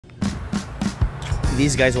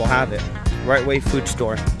these guys will have it. Right Way Food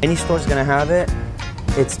Store. Any store's gonna have it.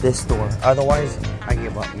 It's this store. Otherwise, I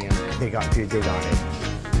give up, man. They got it.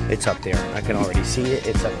 It's up there. I can already see it.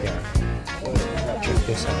 It's up there. Check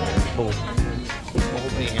this out. Boom. Oh,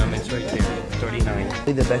 bam. It's right there. 39.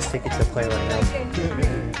 Probably the best ticket to play right now.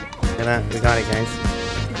 Look at that. We got it, guys.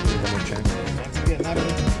 Double check.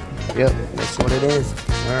 Yep, that's what it is.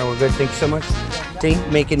 Alright, we're good. Thanks so much. See,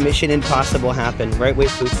 making Mission Impossible happen. Right Way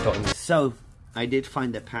Food Store. So, I did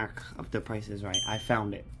find the pack of the prices right. I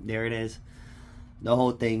found it. There it is. The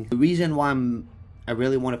whole thing. The reason why I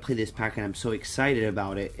really want to play this pack and I'm so excited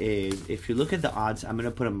about it is if you look at the odds, I'm going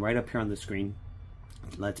to put them right up here on the screen.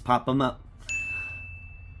 Let's pop them up.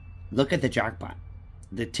 Look at the jackpot.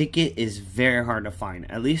 The ticket is very hard to find.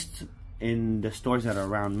 At least in the stores that are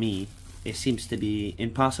around me, it seems to be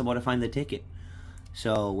impossible to find the ticket.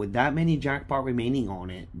 So with that many jackpot remaining on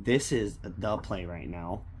it, this is the play right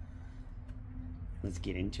now. Let's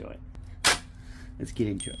get into it. Let's get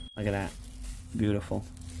into it. Look at that. Beautiful.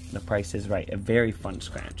 The price is right. A very fun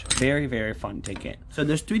scratch. Very, very fun ticket. So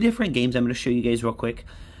there's 3 different games I'm going to show you guys real quick.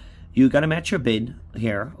 You got to match your bid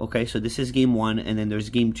here. Okay, so this is game 1, and then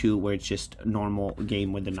there's game 2 where it's just a normal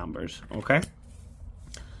game with the numbers. Okay.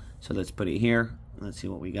 So let's put it here. Let's see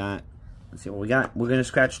what we got. Let's see what we got. We're going to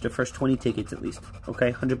scratch the first 20 tickets at least.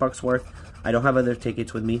 Okay, 100 bucks worth. I don't have other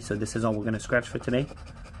tickets with me, so this is all we're going to scratch for today.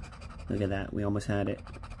 Look at that. We almost had it.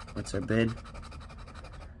 What's our bid?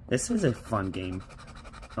 This is a fun game.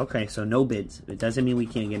 Okay, so no bids. It doesn't mean we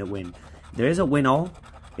can't get a win. There is a win all.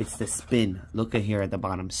 It's the spin. Look at here at the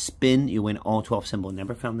bottom. Spin, you win all 12 symbols.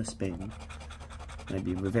 Never found the spin. That'd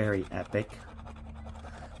be very epic.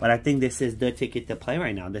 But I think this is the ticket to play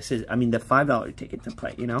right now. This is, I mean, the $5 ticket to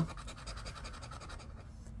play, you know?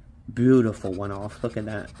 Beautiful one off. Look at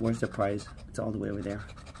that. Where's the prize? It's all the way over there.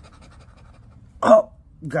 Oh,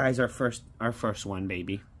 guys, our first one,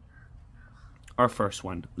 baby. Our first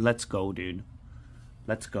one. Let's go, dude.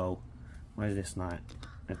 Let's go. Why is this not?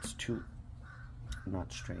 That's too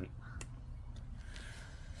not straight.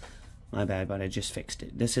 My bad, but I just fixed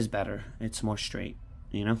it. This is better. It's more straight,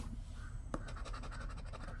 you know?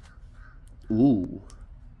 Ooh.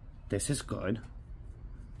 This is good.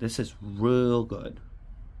 This is real good.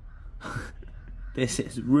 This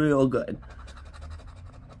is real good.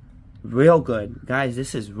 Real good. Guys,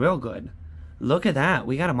 this is real good. Look at that.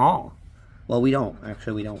 We got them all. Well, we don't.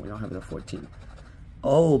 Actually, we don't. We don't have the 14.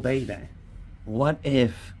 Oh, baby. What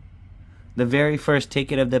if the very first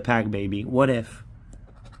ticket of the pack, baby? What if?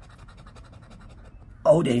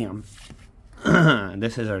 Oh, damn.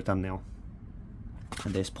 This is our thumbnail.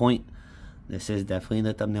 At this point, this is definitely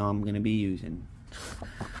the thumbnail I'm going to be using.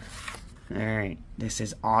 Alright. This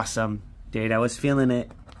is awesome. Dude, I was feeling it.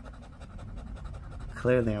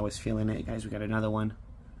 Clearly, I was feeling it. Guys, we got another one.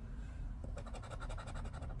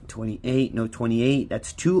 28. No, 28.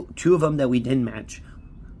 That's two of them that we didn't match.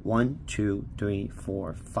 1, 2, 3,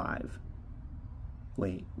 4, 5.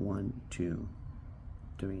 Wait, 1, 2,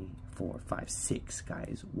 3, 4, 5, 6,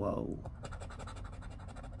 guys. Whoa.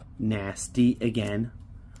 Nasty again.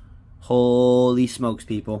 Holy smokes,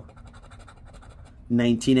 people.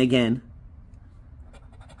 19 again.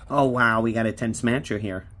 Oh, wow. We got a 10 smatcher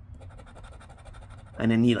here. And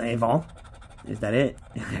then Evil. Is that it?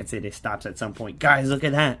 That's it. It stops at some point. Guys, look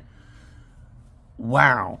at that.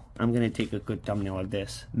 Wow. I'm going to take a good thumbnail of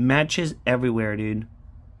this. Matches everywhere, dude.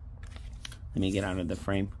 Let me get out of the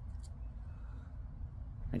frame.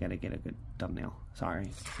 I got to get a good thumbnail.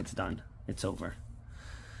 Sorry. It's done. It's over.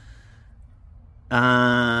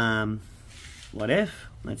 What if?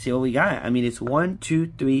 Let's see what we got. I mean, it's 1,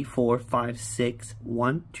 2, 3, 4, 5, 6.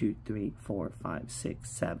 1, 2, 3, 4, 5, 6,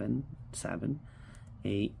 7, 7,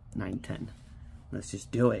 8, 9, 10. Let's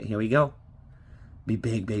just do it. Here we go. Be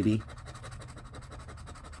big, baby.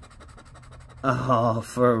 Oh,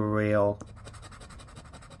 for real.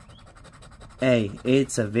 Hey,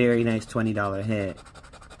 it's a very nice $20 hit.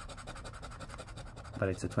 But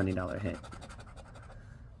it's a $20 hit.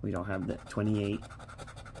 We don't have the 28.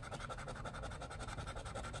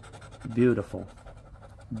 Beautiful.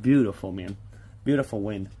 Beautiful, man. Beautiful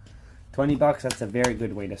win. 20 bucks, that's a very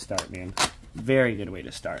good way to start, man. Very good way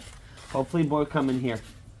to start. Hopefully more coming here.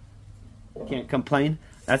 Can't complain.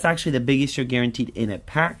 That's actually the biggest you're guaranteed in a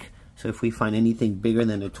pack. So if we find anything bigger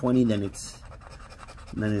than a 20, then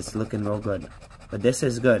it's looking real good. But this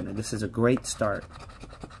is good. This is a great start.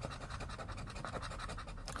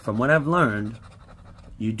 From what I've learned,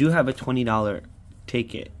 you do have a $20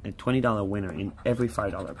 ticket, a $20 winner in every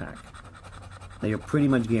 $5 pack. Now you're pretty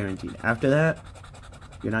much guaranteed. After that,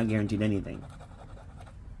 you're not guaranteed anything.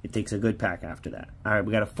 It takes a good pack after that. Alright,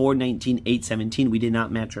 we got a 4, 19, 8, 17. We did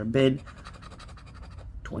not match our bid.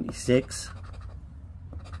 26.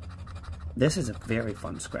 This is a very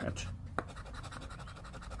fun scratch.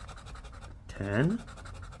 10.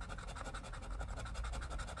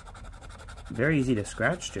 Very easy to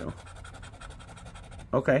scratch too.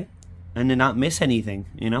 Okay. And to not miss anything,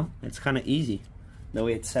 you know? It's kind of easy the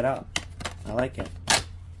way it's set up. I like it.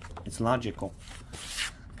 It's logical.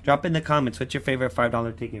 Drop in the comments what's your favorite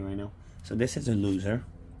 $5 ticket right now. So this is a loser.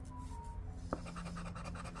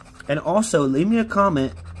 And also, leave me a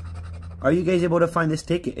comment. Are you guys able to find this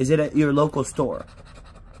ticket? Is it at your local store?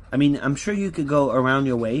 I mean, I'm sure you could go around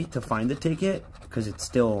your way to find the ticket because it's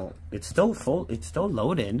still full. It's still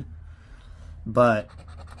loaded. But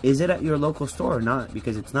is it at your local store or not?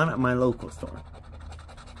 Because it's not at my local store.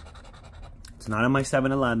 It's not at my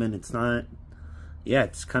 7-Eleven. It's not. Yeah,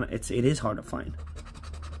 it is hard to find.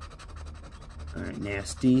 All right,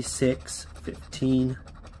 nasty 6, 15.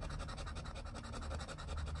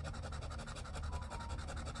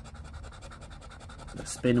 The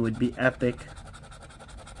spin would be epic.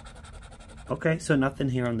 Okay, so nothing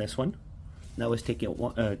here on this one. That was ticket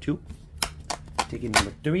 2. Ticket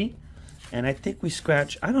number 3. And I think we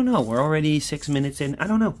scratch. I don't know. We're already 6 minutes in. I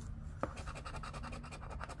don't know.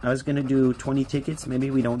 I was going to do 20 tickets. Maybe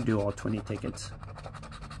we don't do all 20 tickets.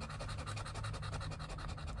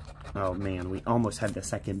 Oh, man. We almost had the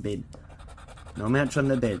second bid. No match on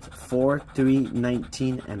the bids. 4, 3,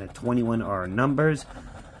 19, and a 21 are our numbers.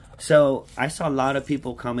 So, I saw a lot of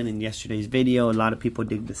people comment in yesterday's video. A lot of people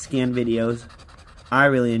dig the scan videos. I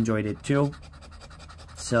really enjoyed it too.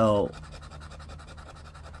 So,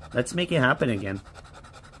 let's make it happen again.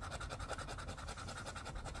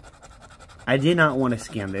 I did not want to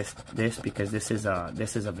scan this because this is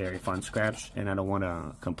a very fun scratch, and I don't want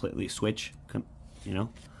to completely switch, you know.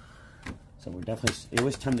 So we're definitely. It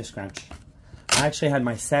was time to scratch. I actually had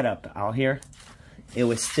my setup out here. It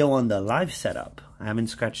was still on the live setup. I haven't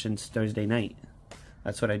scratched since Thursday night.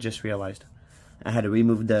 That's what I just realized. I had to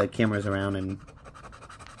remove the cameras around and.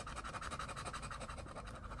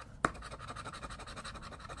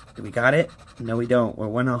 We got it? No, we don't. We're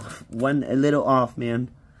a little off, man.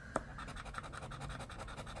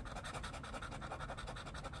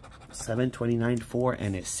 7, 29, 4,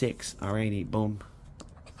 and a 6. Alrighty, boom.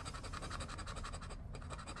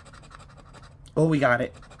 Oh, we got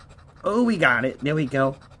it. Oh, we got it. There we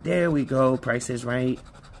go. There we go. Price is right.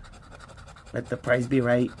 Let the price be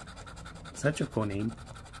right. Such a cool name.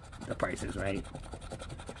 The Price is Right.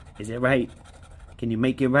 Is it right? Can you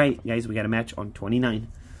make it right? Guys, we got a match on 29.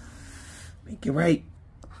 Make it right.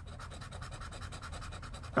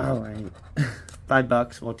 Alright.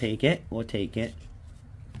 $5. We'll take it. We'll take it.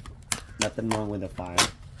 Nothing wrong with a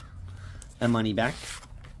 5. And money back.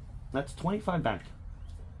 That's 25 back.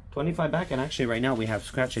 25 back. And actually right now we have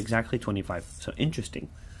scratch exactly 25. So interesting.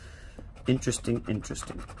 Interesting.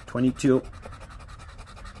 22.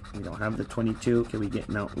 We don't have the 22. Can we get...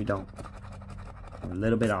 No, we don't. We're a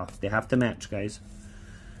little bit off. They have to match, guys.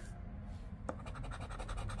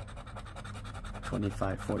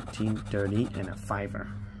 25, 14, 30, and a 5er.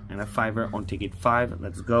 And a 5er on ticket 5.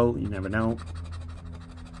 Let's go. You never know.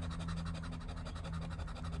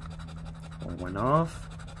 One off.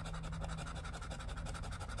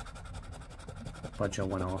 Bunch of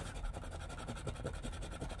one off.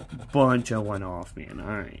 Bunch of one off, man.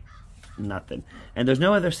 Alright. Nothing. And there's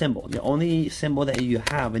no other symbol. The only symbol that you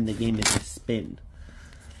have in the game is a spin.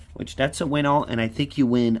 Which that's a win all. And I think you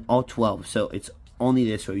win all 12. So it's only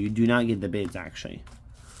this row. You do not get the bids, actually,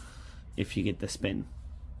 if you get the spin.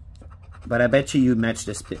 But I bet you match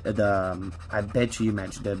the I bet you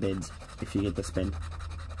match the bids if you get the spin.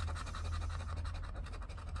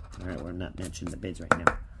 All right, we're not matching the bids right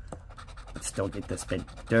now. Let's still get the spin.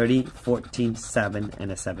 30, 14, 7,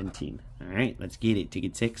 and a 17. All right, let's get it.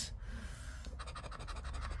 Ticket 6.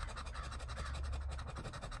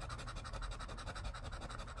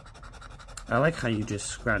 I like how you just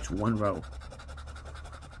scratch one row.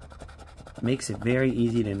 Makes it very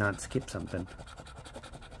easy to not skip something.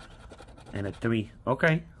 And a 3.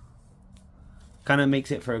 Okay. Kind of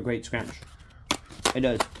makes it for a great scratch. It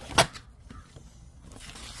does.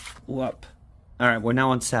 Whoop. Alright, we're now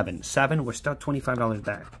on 7. 7, we're still $25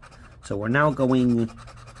 back. So we're now going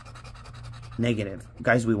negative.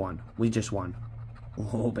 Guys, we won. We just won.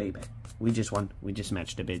 Oh, baby. We just won. We just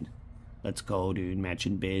matched a bid. Let's go, dude.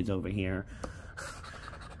 Matching bids over here.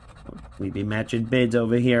 We be matching bids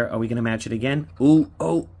over here. Are we going to match it again? Ooh,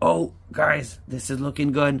 oh, oh. Guys, this is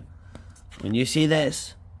looking good. When you see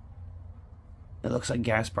this, it looks like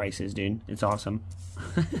gas prices, dude. It's awesome.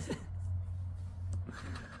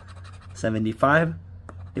 75.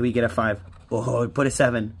 Did we get a 5? Oh, put a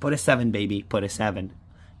 7. Put a 7, baby. Put a 7.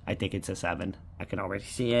 I think it's a 7. I can already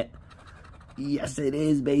see it. Yes, it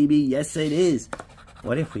is, baby. Yes, it is.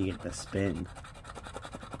 What if we get the spin?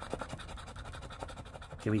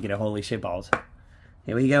 Can we get a holy shit balls?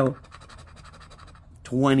 Here we go.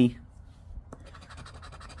 20.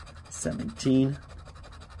 17.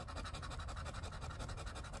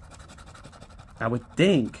 I would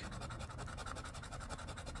think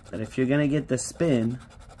that if you're going to get the spin,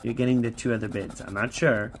 you're getting the 2 other bids. I'm not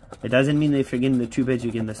sure. It doesn't mean that if you're getting the 2 bids,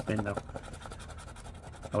 you're getting the spin, though.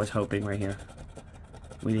 I was hoping right here.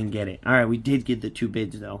 We didn't get it. Alright, we did get the 2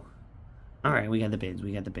 bids, though. Alright, we got the bids.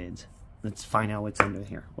 We got the bids. Let's find out what's under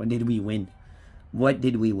here. What did we win? What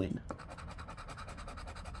did we win?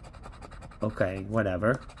 Okay,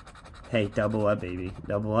 whatever. Hey, double up, baby.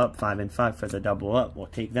 Double up. 5 and 5 for the double up. We'll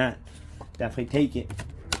take that. Definitely take it.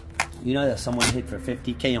 You know that someone hit for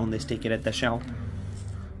 50K on this ticket at the show?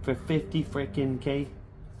 For 50 freaking K?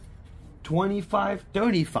 25,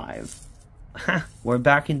 35. Ha! We're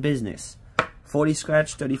back in business. 40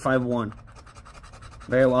 scratch, 35 won.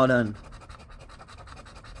 Very well done.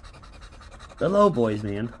 The low boys,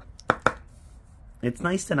 man. It's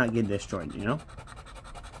nice to not get destroyed, you know?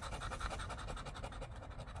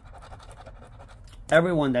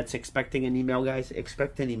 Everyone that's expecting an email, guys,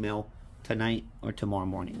 expect an email tonight or tomorrow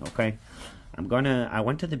morning, okay? I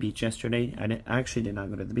went to the beach yesterday. I actually did not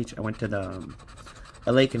go to the beach. I went to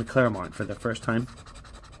a lake in Claremont for the first time.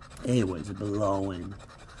 It was blowing.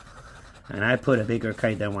 And I put a bigger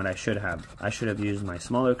kite than what I should have. I should have used my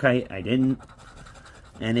smaller kite. I didn't.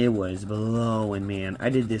 And it was blowing, man. I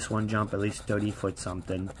did this one jump at least 30 foot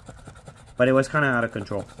something. But it was kind of out of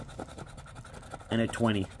control. And at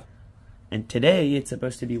 20. And today, it's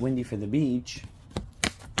supposed to be windy for the beach.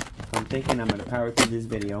 I'm thinking I'm going to power through this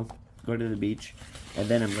video, go to the beach, and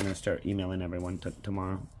then I'm going to start emailing everyone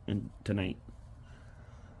tomorrow and tonight.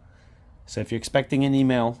 So if you're expecting an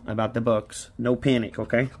email about the books, no panic,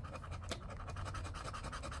 okay?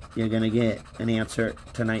 You're going to get an answer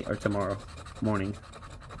tonight or tomorrow morning.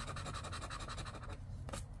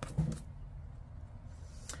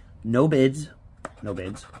 No bids. No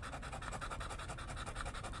bids.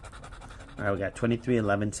 Alright, we got 23,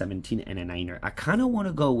 11, 17, and a 9er. I kind of want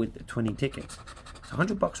to go with the 20 tickets. It's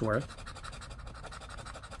 $100 worth.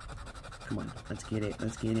 Come on, let's get it,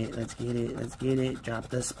 let's get it, let's get it, let's get it. Drop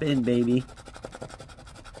the spin, baby.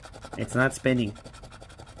 It's not spinning.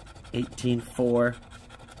 18, 4.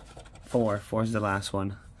 4 is the last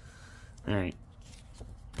one. Alright.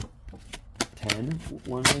 10.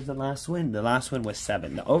 1 was the last win. The last one was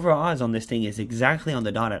 7. The overall odds on this thing is exactly on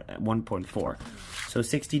the dot at 1.4. So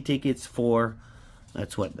 60 tickets for,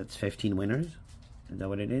 that's what, that's 15 winners? Is that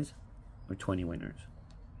what it is? Or 20 winners?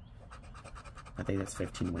 I think that's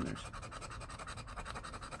 15 winners.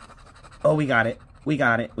 Oh, we got it. We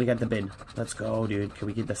got it. We got the bid. Let's go, dude. Can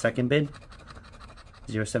we get the second bid?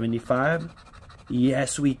 0.75.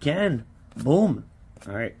 Yes, we can. Boom.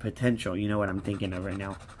 All right, potential. You know what I'm thinking of right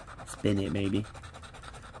now. Spin it, baby.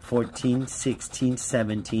 14, 16,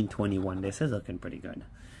 17, 21. This is looking pretty good.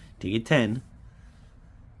 Ticket 10.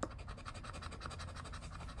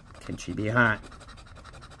 Can she be hot?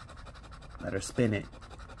 Let her spin it.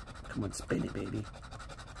 Come on, spin it, baby.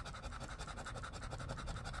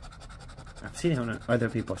 I've seen it on other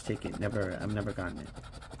people's ticket. I've never gotten it.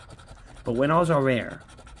 But winners are rare.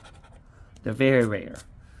 They're very rare.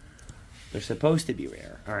 They're supposed to be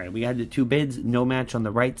rare. Alright, we had the 2 bids. No match on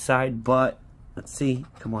the right side, but let's see.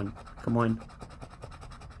 Come on. Come on.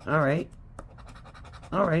 Alright.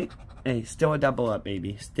 Alright. Hey, still a double up,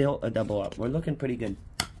 baby. Still a double up. We're looking pretty good.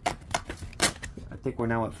 I think we're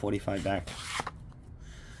now at 45 back.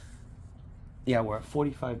 Yeah, we're at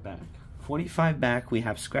 45 back. 45 back. We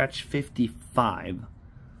have scratch 55.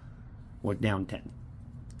 We're down 10.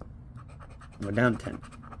 We're down 10.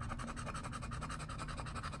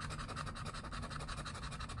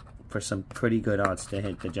 For some pretty good odds to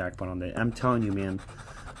hit the jackpot on the... I'm telling you, man.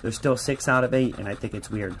 There's still 6 out of 8, and I think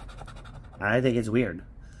it's weird. I think it's weird.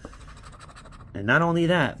 And not only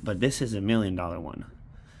that, but this is $1 million one.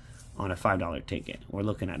 On a $5 ticket. We're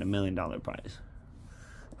looking at $1 million prize.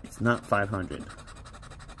 It's not 500.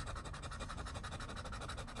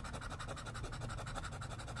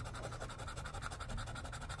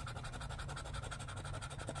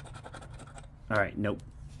 Alright, nope.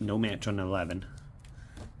 No match on 11.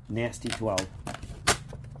 Nasty 12.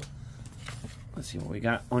 Let's see what we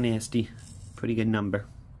got on nasty. Pretty good number.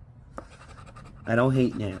 I don't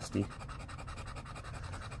hate nasty.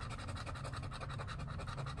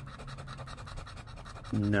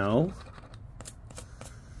 No.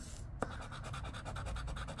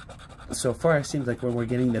 So far, it seems like when we're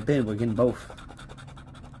getting the bid, we're getting both.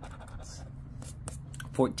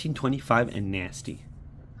 14, 25, and nasty.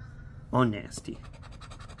 Oh, nasty.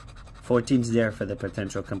 14's there for the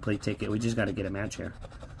potential complete ticket. We just got to get a match here.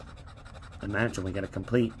 A match, and we got to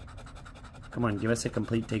complete. Come on, give us a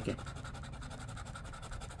complete ticket.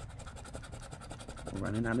 We're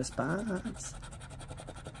running out of spots.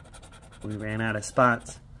 We ran out of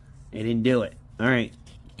spots. They didn't do it. All right,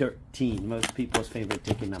 13. Most people's favorite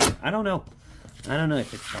ticket number. I don't know. I don't know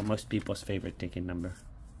if it's most people's favorite ticket number.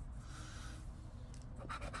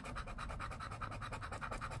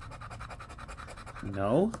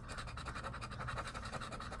 No.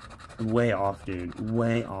 Way off, dude.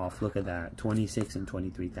 Way off. Look at that. 26 and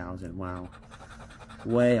 23,000. Wow.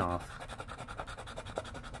 Way off.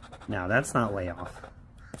 Now, that's not way off.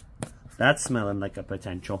 That's smelling like a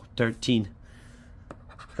potential. 13.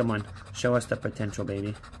 Come on. Show us the potential,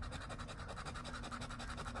 baby.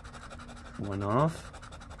 One off.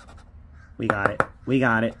 We got it. We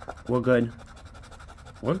got it. We're good.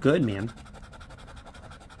 We're good, man.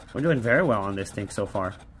 We're doing very well on this thing so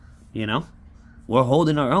far. You know? We're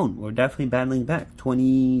holding our own. We're definitely battling back.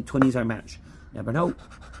 20's our match. Never know.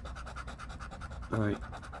 Alright.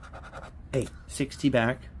 Hey, 60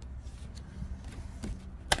 back.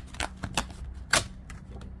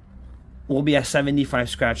 We'll be at 75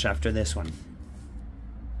 scratch after this one.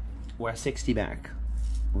 We're at 60 back.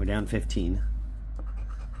 We're down 15.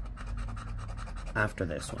 After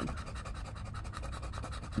this one.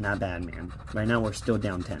 Not bad, man. Right now we're still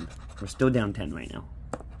down 10. We're still down 10 right now.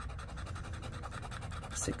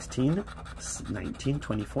 16, 19,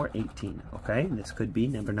 24, 18. Okay, this could be,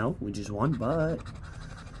 never know. We just won, but...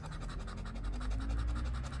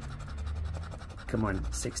 Come on,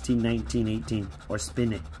 16, 19, 18. Or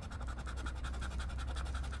spin it.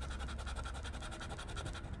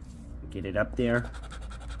 Get it up there.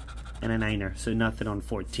 And a 9er, so nothing on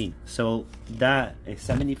 14. So that is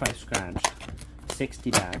 75 scratch.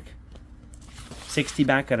 60 back. 60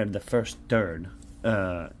 back out of the first third.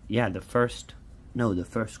 Yeah, the first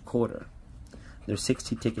quarter. There's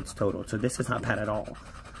 60 tickets total, so this is not bad at all.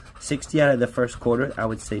 60 out of the first quarter, I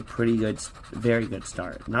would say pretty good, very good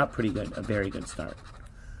start. Not pretty good, a very good start.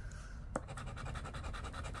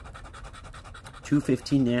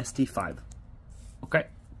 215 nasty, 5. Okay.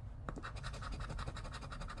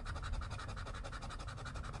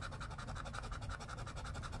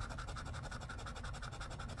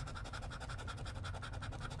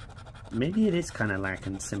 Maybe it is kind of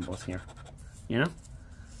lacking symbols here, you know?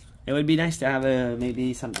 It would be nice to have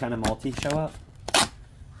maybe some kind of multi show up.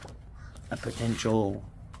 A potential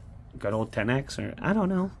good old 10x, or I don't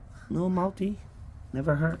know. Little multi,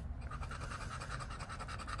 never hurt.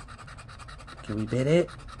 Can we bid it?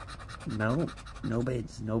 No, no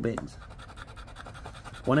bids, no bids.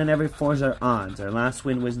 1 in every 4 is our odds. Our last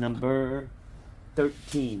win was number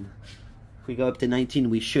 13. If we go up to 19,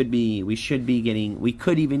 we should be getting, we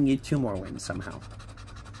could even get 2 more wins somehow.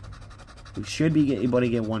 We should be able to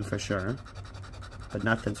get 1 for sure, but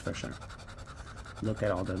nothing's for sure. Look at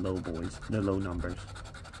all the low boys, the low numbers.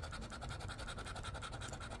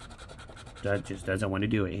 That just doesn't want to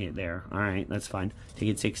do it here, there. All right, that's fine.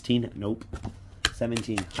 Ticket 16, nope.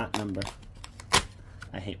 17, hot number.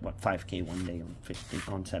 I hit what, 5K one day on 15,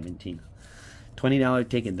 on 17. $20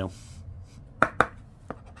 ticket though.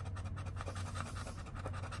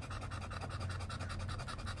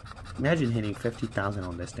 Imagine hitting 50,000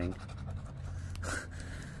 on this thing.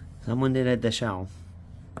 Someone did at the show.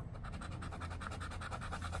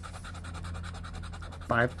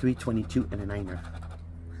 5, 3, 22, and a 9er.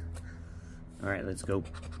 Alright, let's go.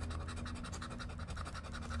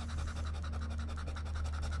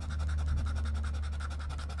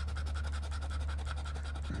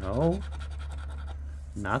 No.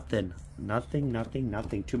 Nothing. Nothing, nothing,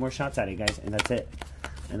 nothing. 2 more shots at it, guys, and that's it.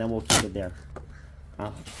 And then we'll keep it there.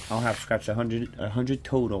 I'll have scratched 100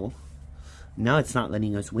 total. Now it's not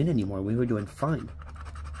letting us win anymore. We were doing fine.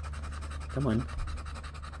 Come on.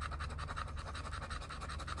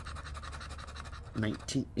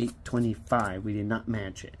 19, 8, 25. We did not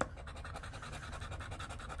match it.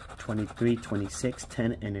 23, 26,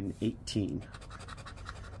 10, and an 18.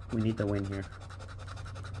 We need the win here.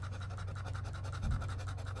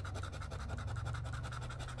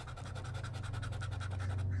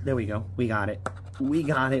 There we go. We got it. We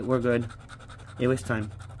got it. We're good. It was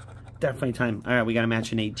time. Definitely time. Alright, we got to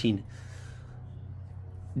match an 18.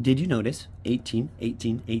 Did you notice? 18,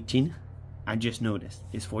 18, 18. I just noticed.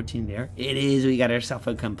 Is 14 there? It is. We got ourselves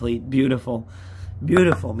a complete. Beautiful.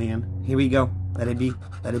 Beautiful, man. Here we go. Let it be.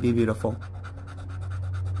 Let it be beautiful.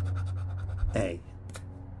 Hey.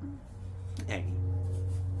 Hey.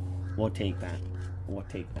 We'll take that. We'll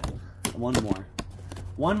take that. One more.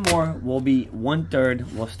 one more will be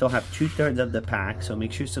 1/3. We'll still have 2/3 of the pack, so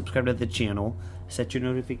make sure you subscribe to the channel. Set your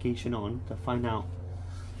notification on to find out.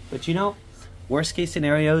 But you know, worst case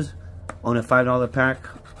scenarios on a $5 pack,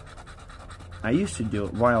 I used to do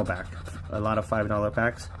it a while back. A lot of $5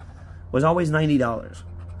 packs was always $90.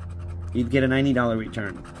 You'd get a $90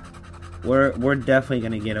 return. We're definitely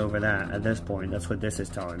gonna get over that at this point. That's what this is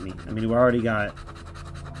telling me. I mean, we already got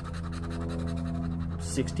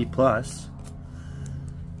 60 plus.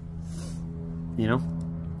 You know?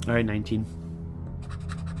 Alright, 19.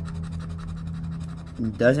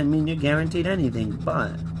 Doesn't mean you're guaranteed anything,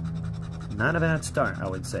 but not a bad start, I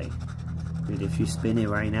would say. Dude, if you spin it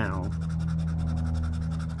right now,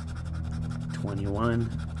 21,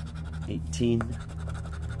 18,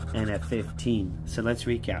 and a 15. So let's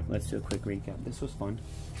recap. Let's do a quick recap. This was fun.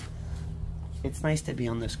 It's nice to be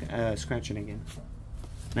on this scratching again.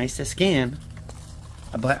 Nice to scan.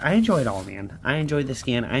 But I enjoy it all, man. I enjoyed the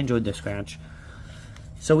scan. I enjoyed the scratch.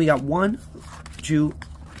 So we got 1, 2,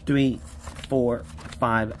 3, 4,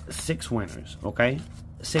 5, 6 winners. Okay?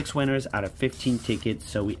 6 winners out of 15 tickets.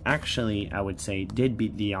 So we actually, I would say, did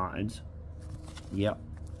beat the odds. Yep.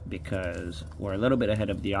 Because we're a little bit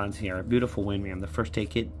ahead of the odds here. Beautiful win, man. The first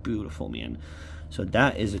ticket, beautiful, man. So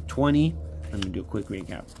that is a 20. Let me do a quick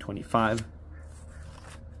recap. 25,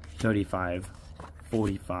 35,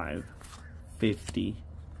 45, 50,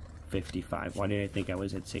 55. Why did I think I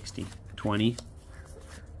was at 60? 20,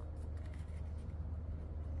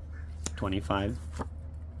 25,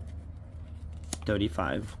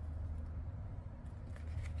 35,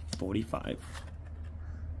 45,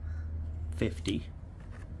 50.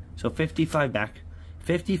 So 55 back.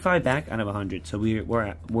 55 back out of 100. So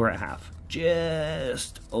we're at half.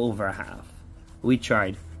 Just over half. We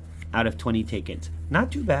tried out of 20 tickets.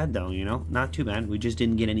 Not too bad though, you know? Not too bad. We just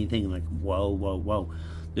didn't get anything like whoa, whoa, whoa.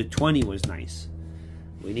 The 20 was nice.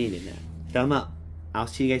 We needed that. Thumb up. I'll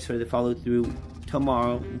see you guys for the follow through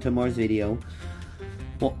tomorrow in tomorrow's video.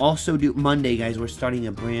 We'll also do Monday, guys. We're starting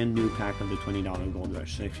a brand new pack of the $20 Gold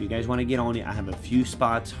Rush. So if you guys want to get on it, I have a few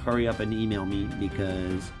spots. Hurry up and email me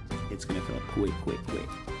because it's going to fill up quick, quick, quick.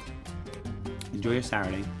 Enjoy your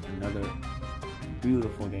Saturday. Another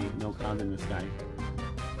beautiful day. No clouds in the sky.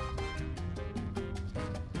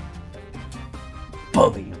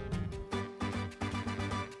 Boom!